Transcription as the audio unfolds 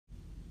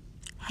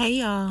Hey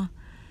y'all,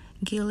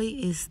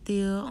 Gillie is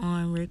still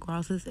on Rick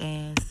Ross's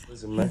ass.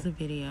 Listen, Here's man, a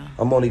video.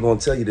 I'm only gonna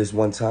tell you this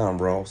one time,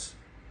 Ross.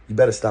 You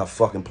better stop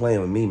fucking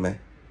playing with me, man.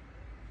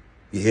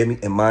 You hear me?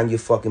 And mind your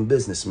fucking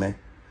business, man.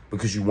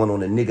 Because you went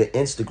on a nigga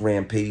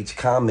Instagram page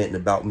commenting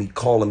about me,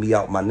 calling me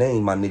out my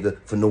name, my nigga,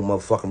 for no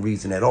motherfucking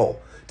reason at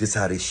all. This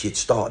how this shit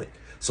started.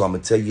 So I'm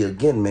gonna tell you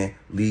again, man,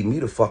 leave me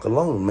the fuck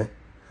alone, man.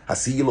 I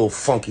see your little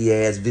funky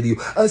ass video.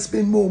 I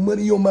spend more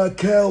money on my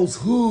cow's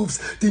hooves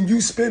than you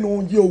spend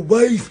on your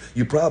wife.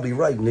 You probably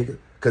right, nigga.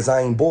 Cause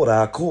I ain't bought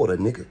her, I caught her,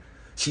 nigga.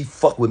 She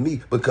fuck with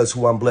me because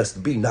who I'm blessed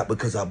to be, not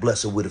because I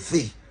bless her with a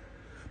fee.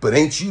 But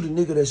ain't you the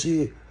nigga that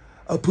said,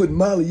 I put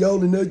Molly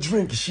all in her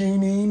drink and she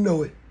ain't even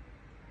know it.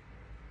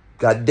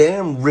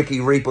 Goddamn Ricky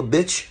Raper,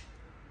 bitch.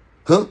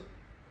 Huh?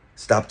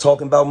 Stop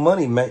talking about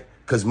money, man.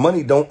 Cause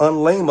money don't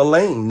unlame a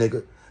lame,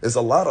 nigga. There's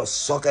a lot of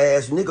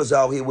sucker-ass niggas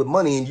out here with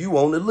money and you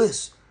on the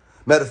list.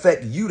 Matter of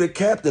fact, you the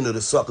captain of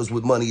the Suckers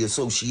with Money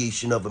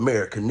Association of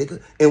America,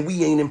 nigga. And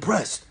we ain't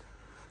impressed.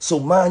 So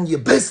mind your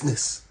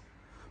business.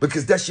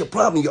 Because that's your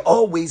problem. You're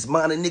always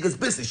minding niggas'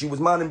 business. You was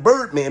minding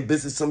Birdman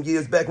business some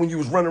years back when you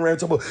was running around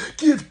talking about,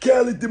 give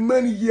Khaled the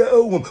money you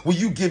owe him. Well,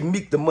 you give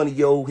Meek the money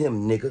you owe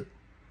him, nigga.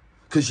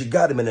 Because you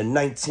got him in a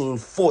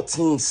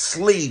 1914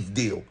 slave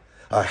deal.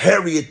 A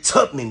Harriet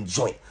Tubman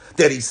joint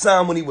that he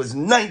signed when he was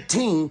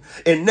 19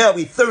 and now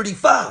he's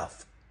 35.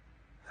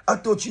 I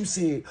thought you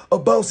said a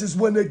boss is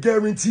one that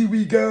guarantee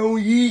we gon'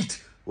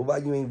 eat. Well, why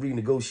you ain't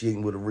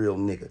renegotiating with a real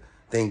nigga?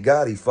 Thank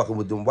God he fucking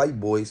with them white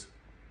boys.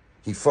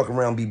 He fuck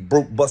around, be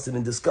broke, busted,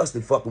 and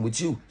disgusted fucking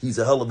with you. He's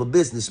a hell of a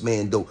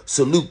businessman, though.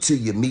 Salute to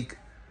you, Meek.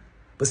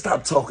 But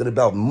stop talking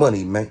about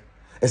money, man.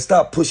 And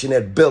stop pushing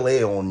that Bel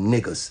Air on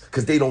niggas,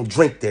 because they don't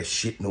drink that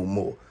shit no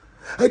more.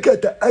 I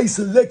got the ice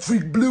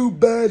electric blue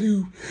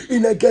bottle,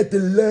 and I got the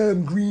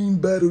lime green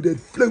bottle that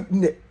float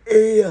in the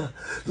air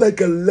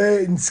like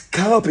Aladdin's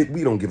carpet.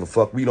 We don't give a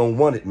fuck. We don't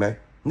want it, man.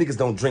 Niggas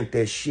don't drink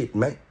that shit,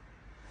 man.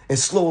 And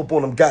slow up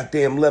on them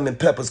goddamn lemon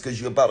peppers, because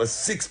you're about a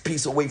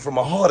 6-piece away from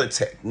a heart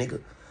attack,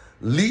 nigga.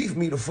 Leave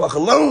me the fuck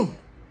alone.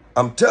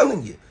 I'm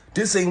telling you,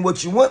 this ain't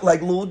what you want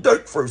like Lil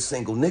Durk first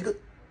single, nigga.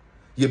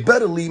 You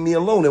better leave me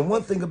alone. And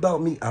one thing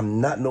about me,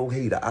 I'm not no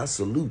hater. I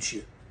salute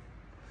you.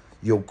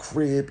 Your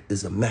crib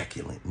is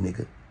immaculate,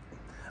 nigga.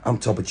 I'm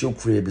talking about your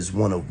crib is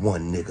one of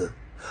one, nigga.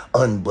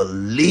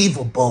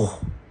 Unbelievable.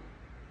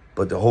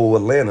 But the whole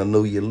Atlanta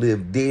know you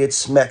live dead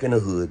smack in the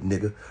hood,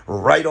 nigga.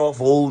 Right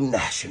off Old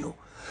National.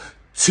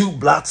 2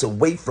 blocks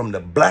away from the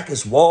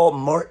blackest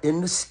Walmart in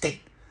the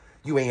state.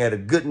 You ain't had a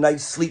good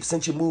night's sleep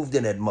since you moved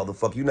in that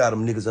motherfucker. You know how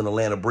them niggas in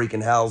Atlanta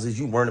breaking houses.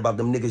 You worrying about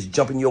them niggas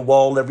jumping your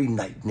wall every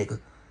night, nigga.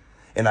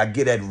 And I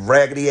get that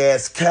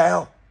raggedy-ass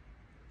cow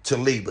to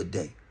Labor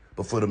Day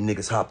before them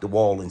niggas hop the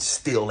wall and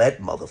steal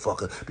that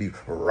motherfucker. Be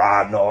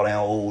riding all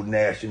down Old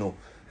National.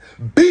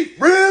 Beef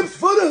ribs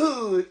for the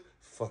hood.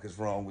 Fuck is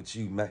wrong with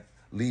you, man?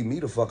 Leave me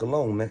the fuck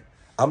alone, man.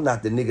 I'm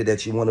not the nigga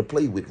that you want to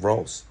play with,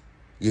 Ross.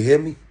 You hear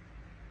me?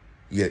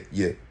 Yeah,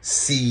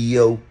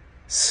 CEO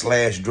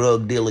 /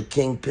 drug dealer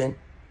kingpin.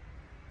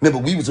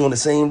 Remember, we was on the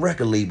same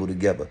record label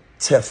together,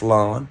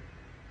 Teflon.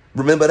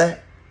 Remember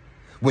that?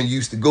 When you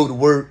used to go to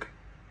work,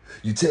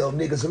 you tell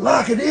niggas,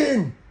 lock it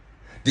in.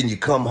 Then you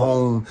come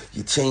home,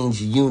 you change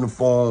your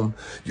uniform,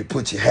 you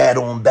put your hat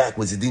on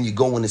backwards, and then you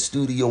go in the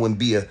studio and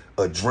be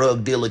a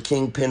drug dealer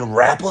kingpin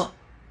rapper?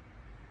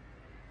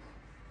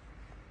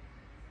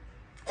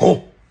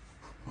 Oh.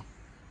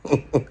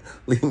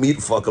 Leave me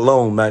the fuck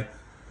alone, man.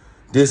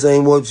 This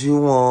ain't what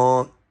you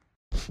want.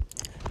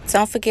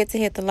 Don't forget to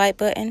hit the like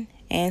button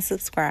and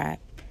subscribe.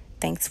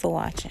 Thanks for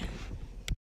watching.